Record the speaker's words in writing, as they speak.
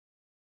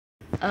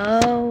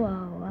Oh,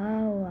 wow,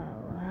 wow, wow,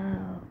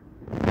 wow.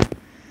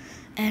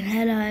 And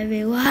hello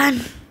everyone.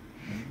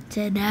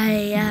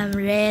 Today I'm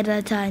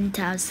ready to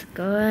enter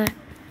school.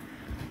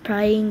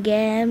 Playing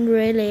game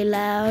really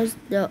loud.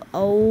 The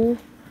old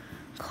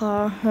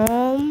car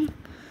home.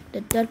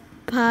 The dirt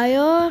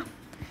pile.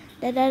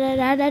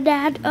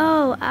 That.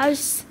 Oh,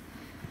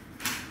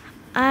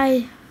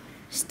 I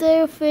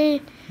still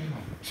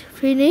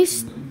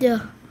finish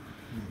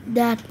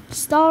that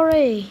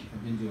story.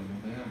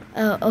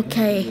 Oh,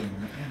 okay.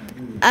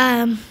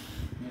 Oh,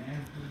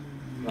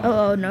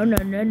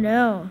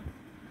 no.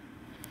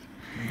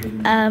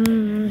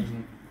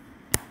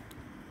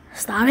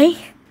 Starting?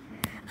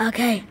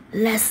 Okay,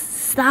 let's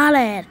start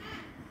it.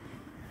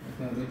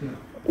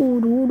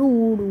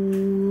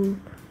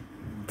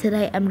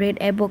 Today I'm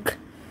reading a book.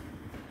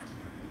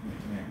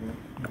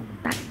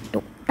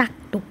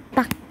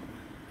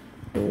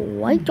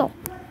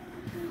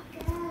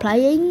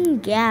 Playing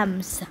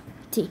games.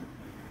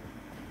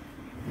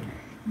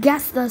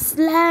 Gaster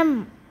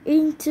slam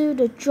into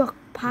the truck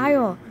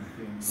pile.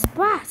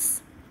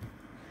 Splash.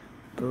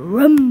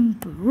 Brum,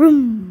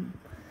 brum.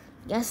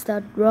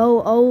 Gaster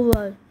roll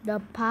over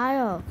the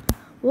pile.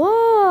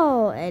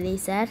 Whoa, Eddie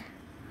said.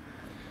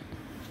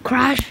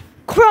 Crash,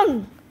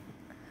 crunk.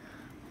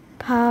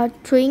 Pile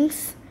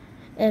twins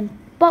and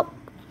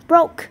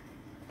broke.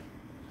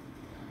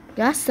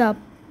 Gaster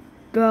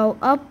throw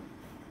up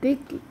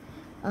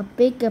a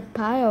bigger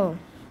pile.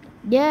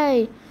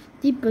 Yay,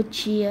 people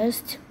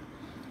cheers.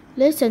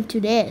 Listen to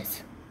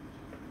this,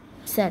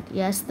 said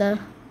Gaster.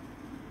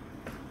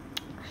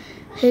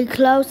 He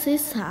closed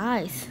his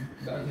eyes.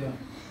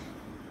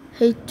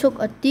 He took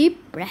a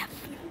deep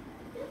breath.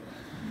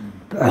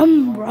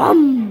 Brum,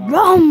 brum,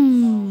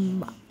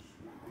 brum.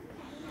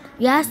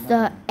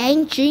 Gaster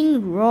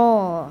engine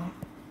roar.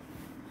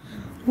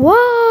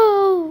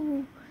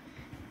 Whoa!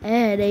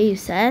 Eddie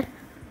said,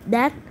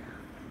 that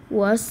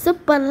was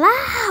super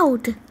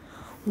loud.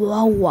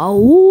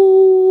 Wow.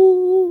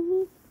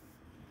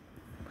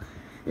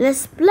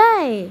 Let's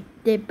play,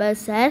 Dipper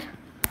said.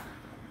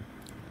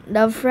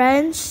 The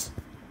friends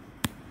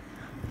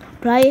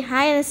play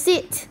hide and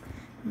seek.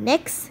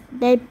 Next,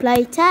 they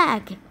play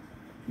tag.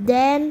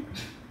 Then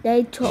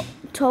they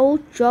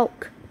told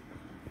joke.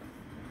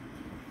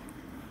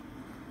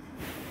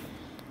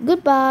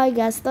 Goodbye,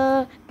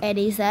 Gaster,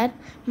 Eddie said.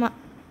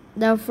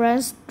 The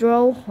friends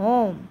drove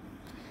home.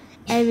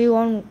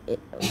 Everyone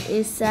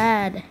is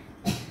sad.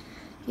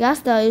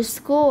 Gaster is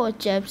school,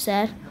 Jeff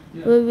said.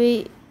 Will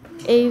we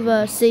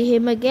ever see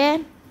him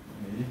again?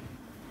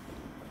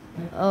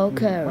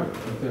 Okay.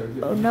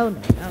 Oh, no.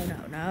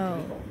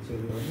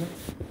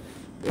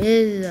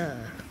 Is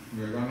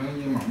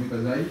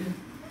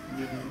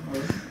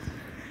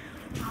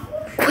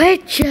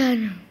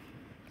question.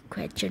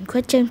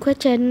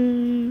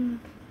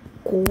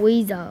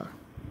 Quiz.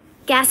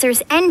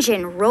 Gasser's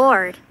engine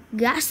roared.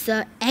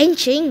 Gaster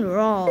engine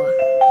roar.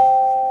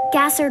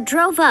 Gasser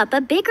drove up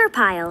a bigger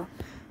pile.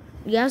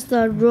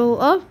 Gaster drove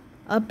up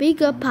a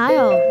bigger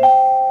pile.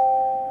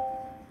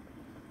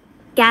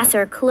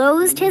 Gasser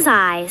closed his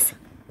eyes.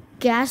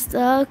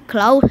 Gaster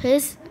closed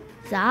his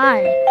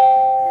eyes.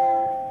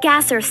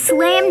 Gasser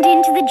slammed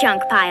into the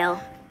junk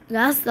pile.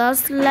 Gaster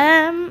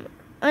slammed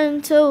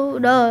into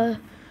the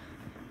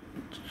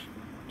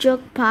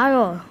junk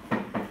pile.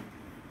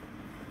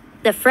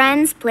 The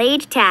friends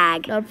played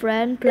tag.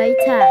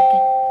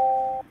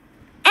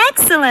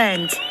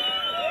 Excellent!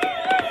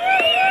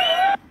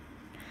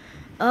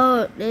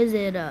 Oh, this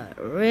is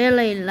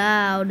really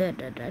loud.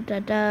 Really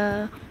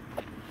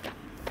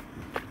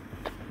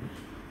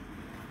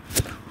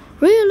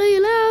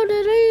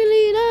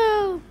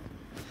loud.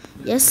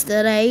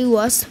 Yesterday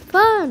was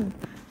fun,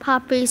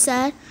 Poppy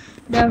said.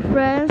 The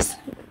friends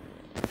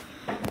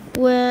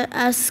were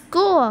at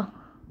school.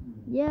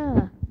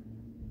 Yeah,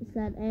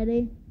 said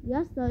Eddie.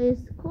 Yesterday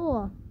is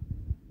cool.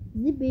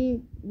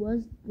 Zippy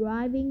was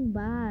driving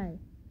by.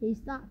 He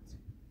stopped.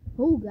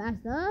 Who,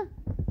 Gaster?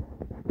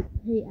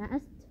 He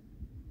asked.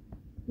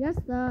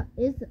 Gaster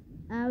is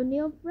our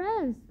new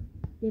friend,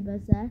 Zipper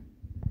said.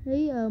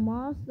 He a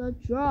monster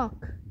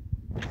truck.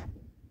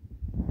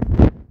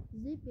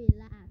 Zippy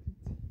laughed.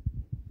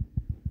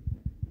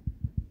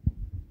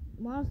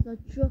 Monster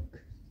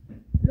truck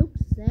looks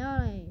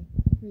silly,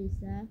 he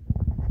said.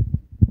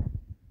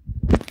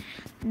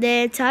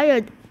 Their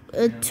tires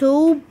are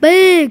too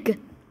big.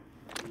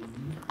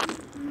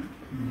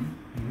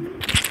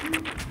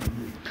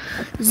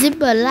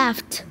 Zipper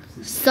laughed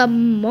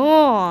some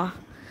more.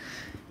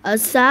 A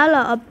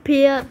sailor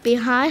appeared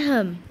behind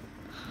him.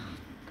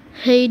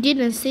 He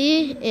didn't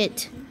see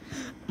it.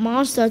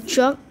 Monster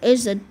truck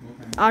is a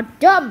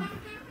dumb.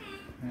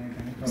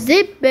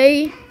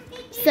 Zippy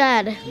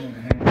said,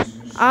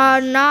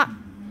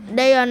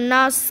 they are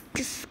not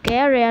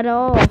scary at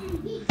all.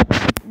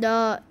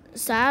 The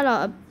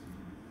sailor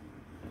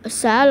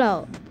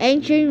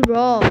engine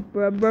roar.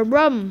 Brum, brum,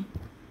 brum.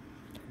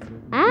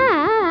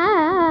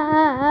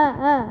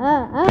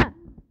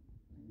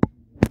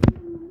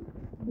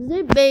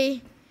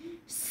 Zippy,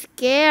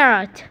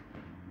 scared,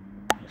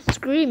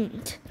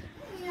 screamed.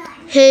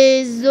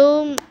 He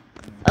zoomed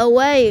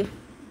away.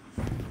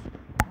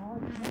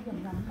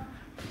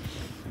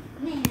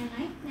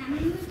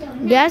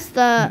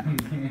 Gaster,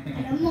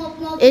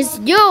 it's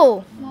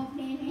you!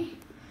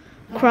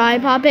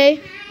 Cried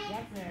Poppy.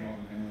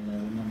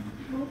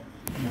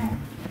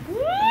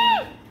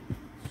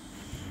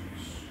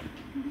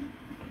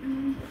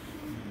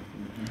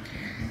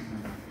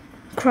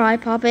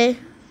 Cried Poppy.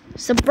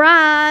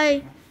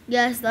 Surprise!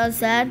 Gaster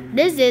said,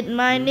 this is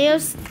my new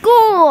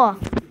school.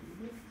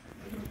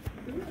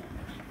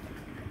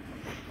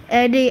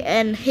 Eddie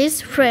and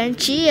his friend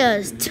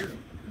cheered.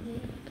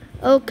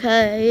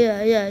 Okay,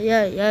 yeah.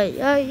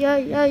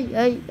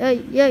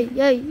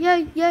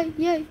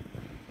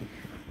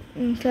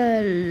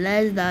 Okay,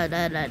 let's do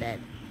that.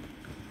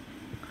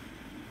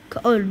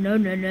 Oh no,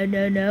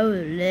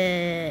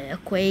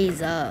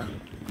 Quasar.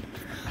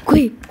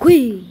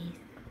 Quiz.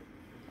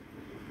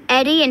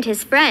 Eddie and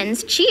his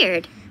friends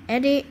cheered.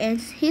 Eddie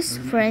and his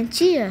friend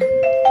cheered.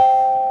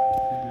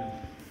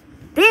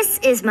 This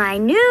is my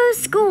new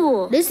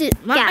school. This is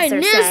my Gasser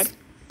new said.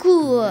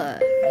 school.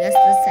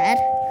 Gasser said.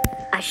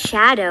 A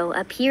shadow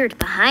appeared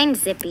behind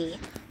Zippy.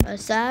 A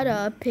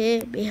shadow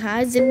appeared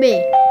behind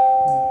Zippy.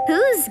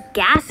 Who's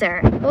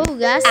Gasser? Oh,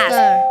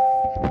 Gasser.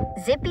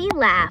 Zippy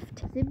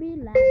laughed. Zippy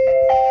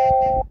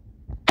laughed.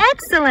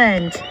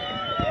 Excellent!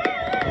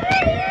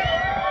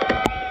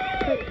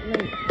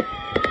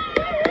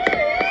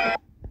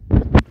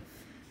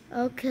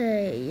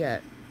 Okay, yeah.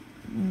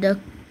 The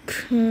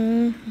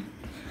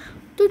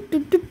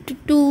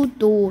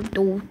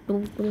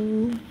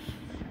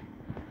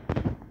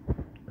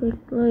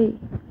quickly.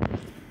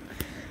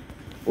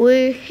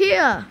 We're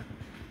here,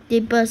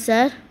 Dipper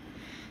said.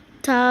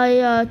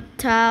 Tire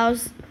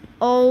Tow's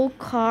old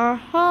car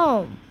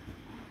home.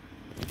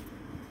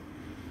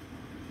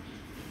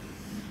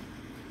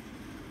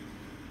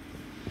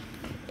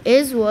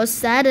 It was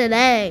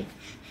Saturday.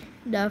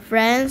 The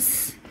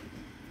friends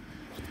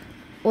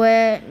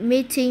were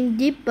meeting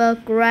Dipper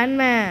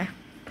grandma.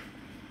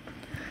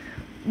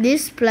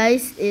 This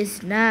place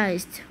is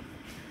nice.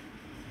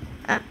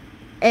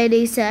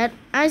 Eddie said,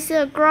 I see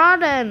a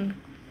garden.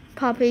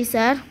 Poppy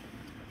said.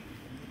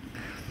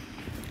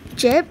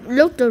 Jeff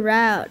looked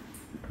around.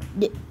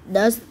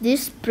 Does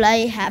this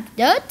place have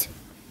dirt?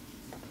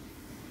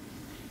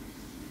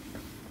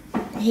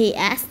 He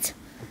asked.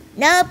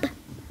 Nope.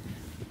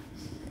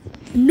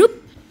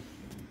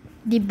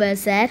 Dipper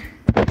said.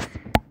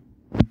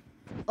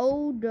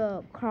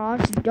 Older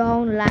cars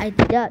don't like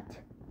dirt.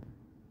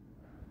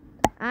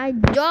 I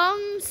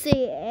don't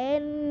see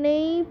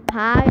any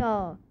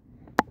pile,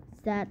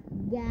 said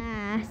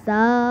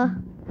Gasser.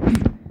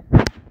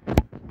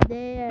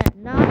 There's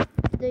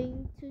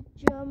nothing to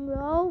jump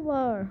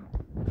over.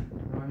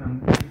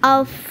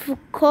 Of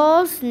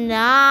course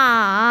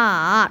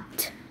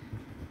not,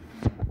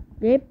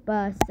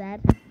 Dipper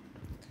said.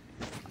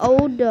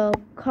 Older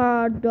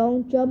cars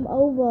don't jump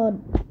over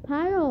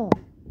pile.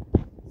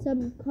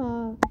 Some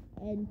car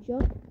and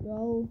truck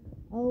roll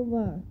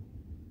over.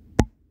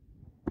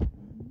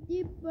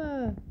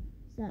 Dipper,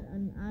 said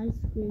an ice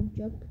cream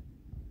truck.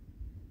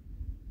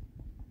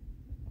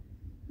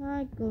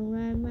 Hi,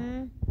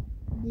 Grandma,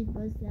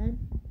 Dipper said.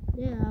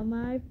 They are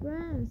my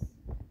friends.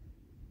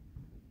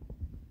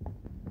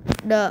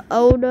 The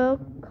older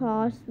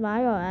car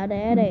smiled at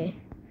Eddie.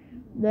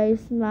 They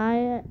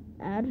smiled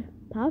at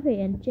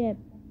Poppy and Chip.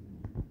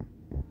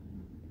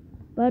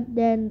 But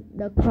then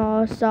the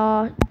car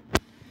saw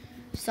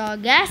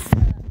Gasser.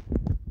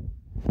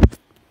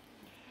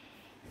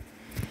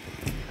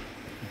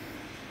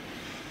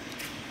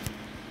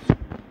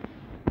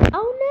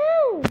 Oh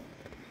no!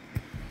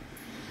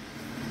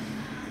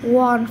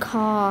 One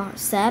car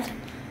said,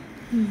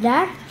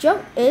 that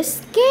joke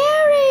is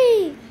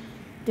scary.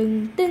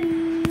 Ding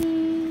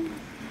ding.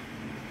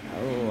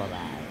 Oh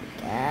my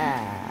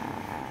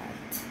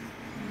God.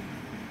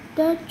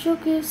 That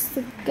joke is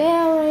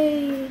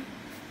scary.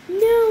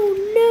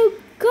 No,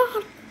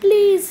 God,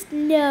 please,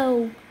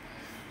 no.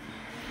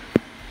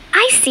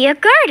 I see a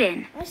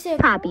garden,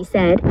 Poppy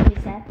said.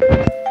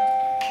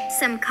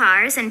 Some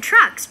cars and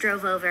trucks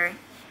drove over.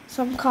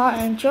 Some car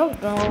and truck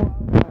drove.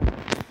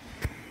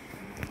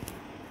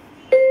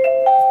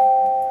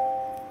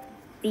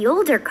 The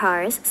older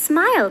cars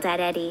smiled at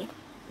Eddie.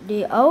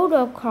 The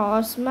older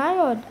car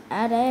smiled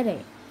at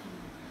Eddie.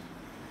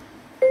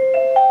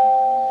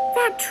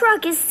 That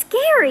truck is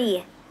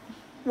scary,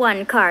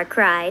 one car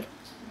cried.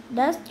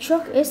 That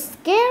truck is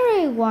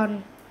scary,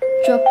 one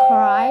truck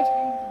cried.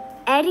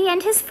 Eddie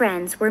and his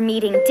friends were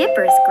meeting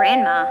Dipper's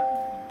grandma.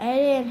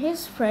 Eddie and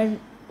his friend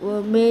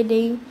were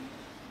meeting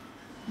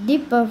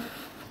Dipper's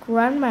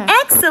grandma.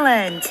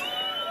 Excellent!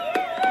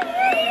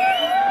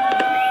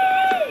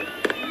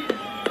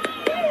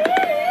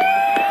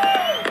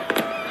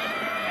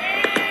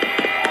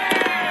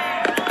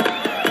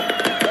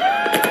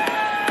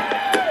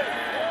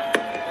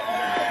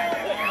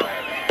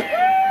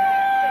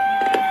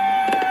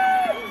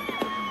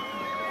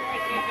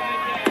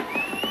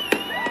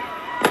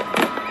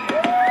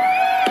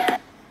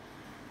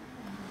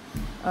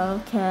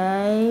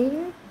 Okay.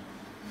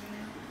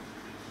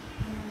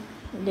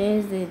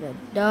 This is the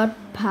dirt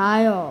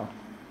pile.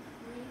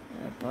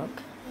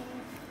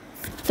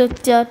 The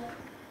dirt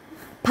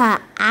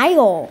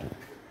pile.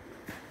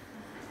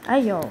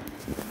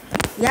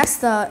 Yes,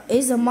 there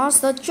is a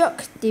monster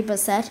truck, Dipper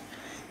said.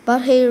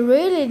 But he's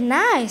really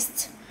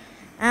nice.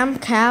 I'm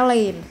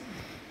Colin,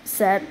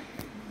 said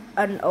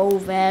an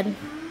old man.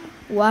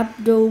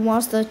 What do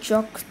monster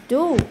trucks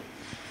do?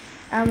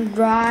 I'm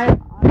dry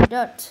on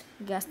dirt,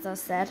 Gaster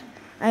said.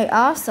 I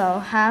also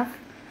have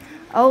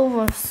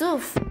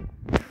overshoot.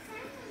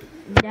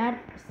 That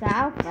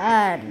sounds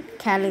fun,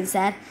 Colin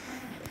said.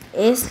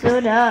 It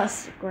sure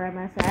does,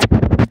 Grandma said.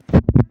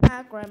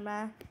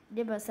 Grandma,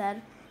 Dipper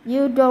said.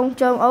 You don't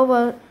jump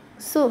over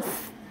shoot.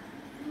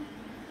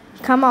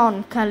 Come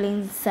on,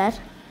 Colin said.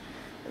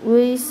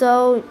 We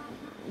saw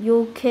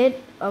you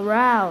kid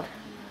around.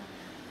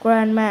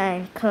 Grandma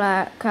and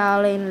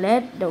Colin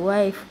led the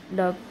way.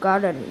 The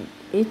garden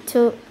is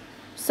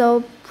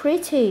so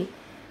pretty,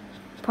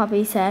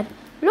 Poppy said.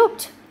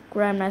 Look,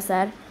 Grandma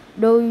said.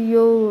 Do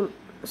you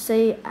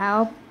see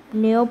our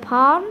new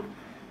pond?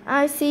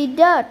 I see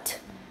dirt,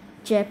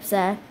 Jeff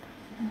said.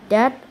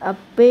 That's a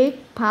big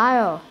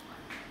pile.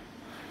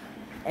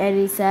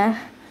 Eddie said.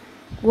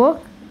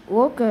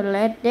 Walker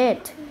led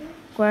it.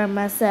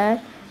 Grandma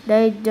said.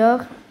 They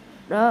dug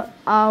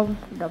on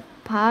the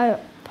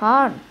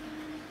pond.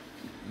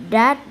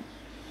 That's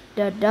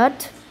the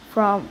dirt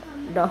from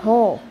the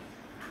hole.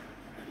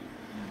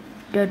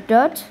 The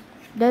dirt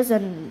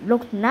doesn't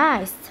look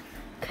nice,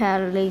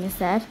 Caroline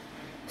said.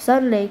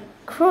 Suddenly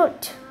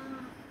crude.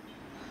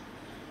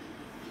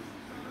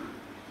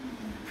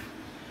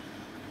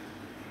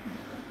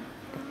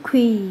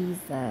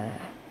 Pizza.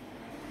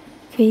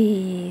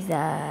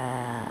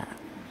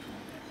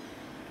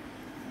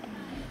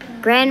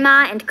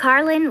 Grandma and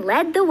Carlin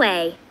led the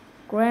way.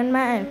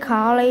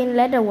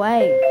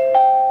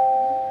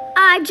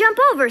 I jump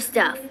over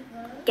stuff,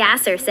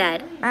 Gasser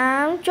said.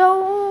 I'm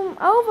jump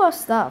over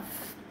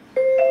stuff,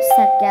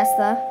 said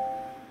Gasser.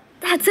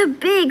 That's a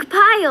big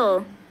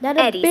pile,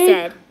 Eddie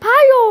said.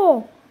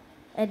 Pile,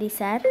 Eddie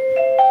said.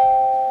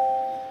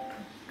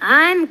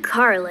 I'm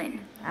Carlin,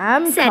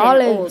 said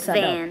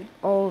an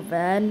old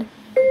van.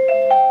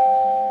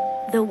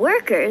 The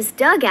workers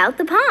dug out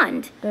the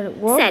pond,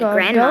 said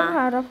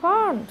Grandma.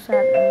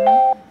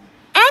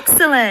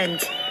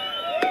 Excellent!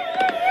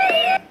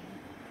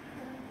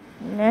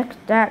 Next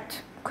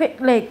that.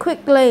 Quickly,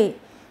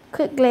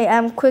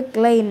 I'm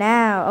quickly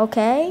now,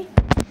 okay?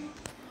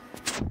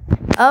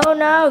 Oh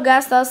no,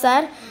 Gaston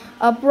said.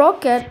 A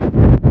broken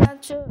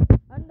statue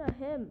under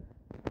him.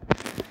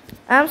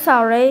 I'm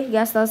sorry,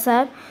 Gaston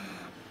said.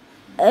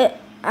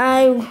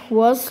 I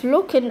was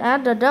looking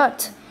at the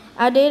dirt.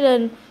 I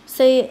didn't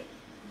see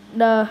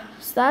the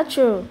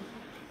statue.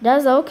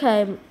 That's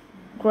okay,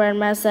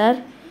 Grandma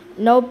said.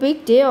 No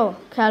big deal,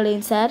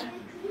 Colin said.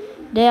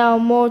 There are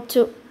more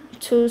to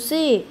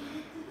see,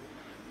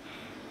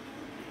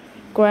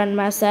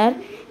 Grandma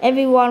said.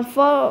 Everyone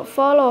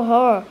follow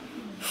her.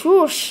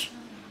 Whoosh!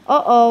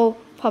 Uh-oh,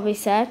 Poppy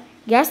said.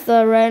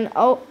 Gaster ran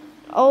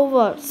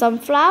over some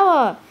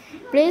flour.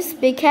 Please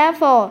be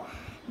careful,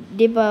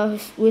 Dipper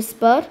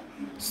whispered.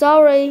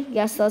 Sorry,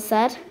 Gaster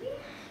said.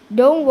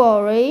 Don't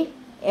worry,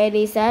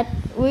 Eddie said.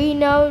 We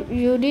know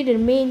you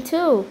didn't mean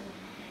to.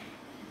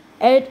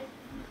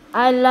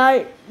 I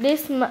like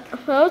this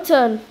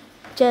mountain,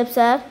 Jeff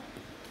said.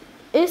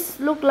 It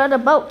looks like a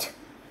boat.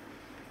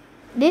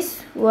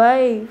 This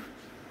way,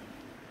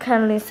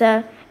 Colin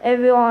said.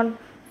 Everyone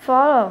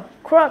follow.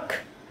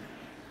 Crook.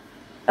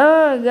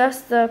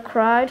 Gaster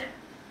cried.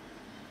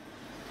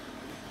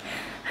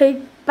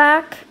 He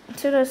back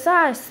to the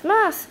side.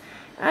 Smash!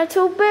 I'm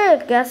too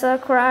big, Gaster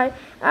cried.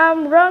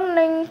 I'm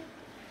ruining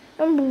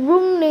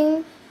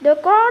the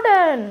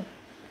garden.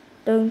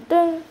 Dun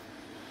dun.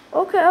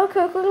 Okay,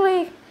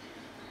 quickly.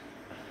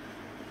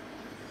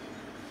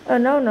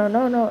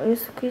 No,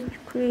 it's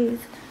quiz.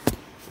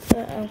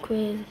 I'm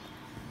quiz.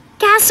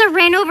 Gaster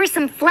ran over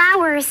some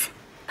flowers,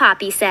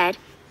 Poppy said.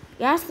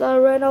 Gaster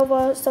ran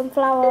over some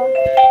flowers.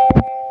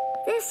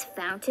 This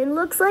fountain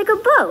looks like a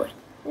boat,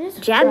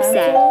 Jeb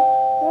said.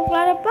 Looks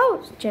like a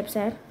boat, Jeb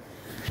said.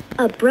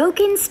 A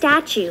broken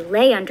statue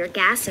lay under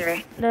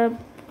Gasser.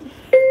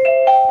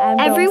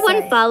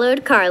 Everyone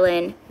followed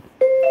Carlin.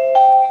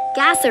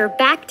 Gasser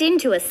backed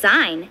into a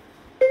sign.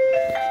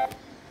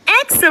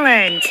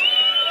 Excellent!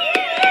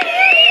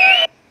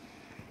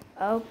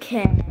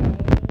 Okay,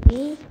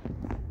 I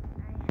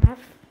have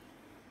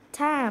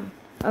time.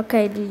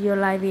 Okay, do you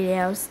like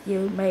videos?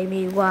 You made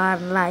me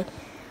one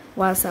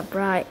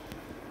subscribe,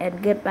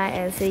 and goodbye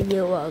and see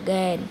you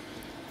again.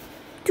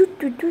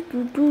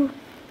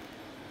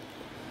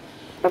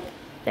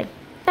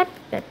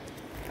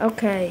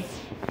 Okay,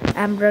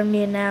 I'm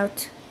running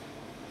out.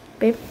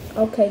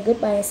 Okay,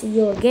 goodbye and see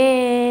you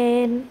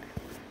again.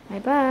 Bye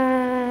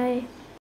bye.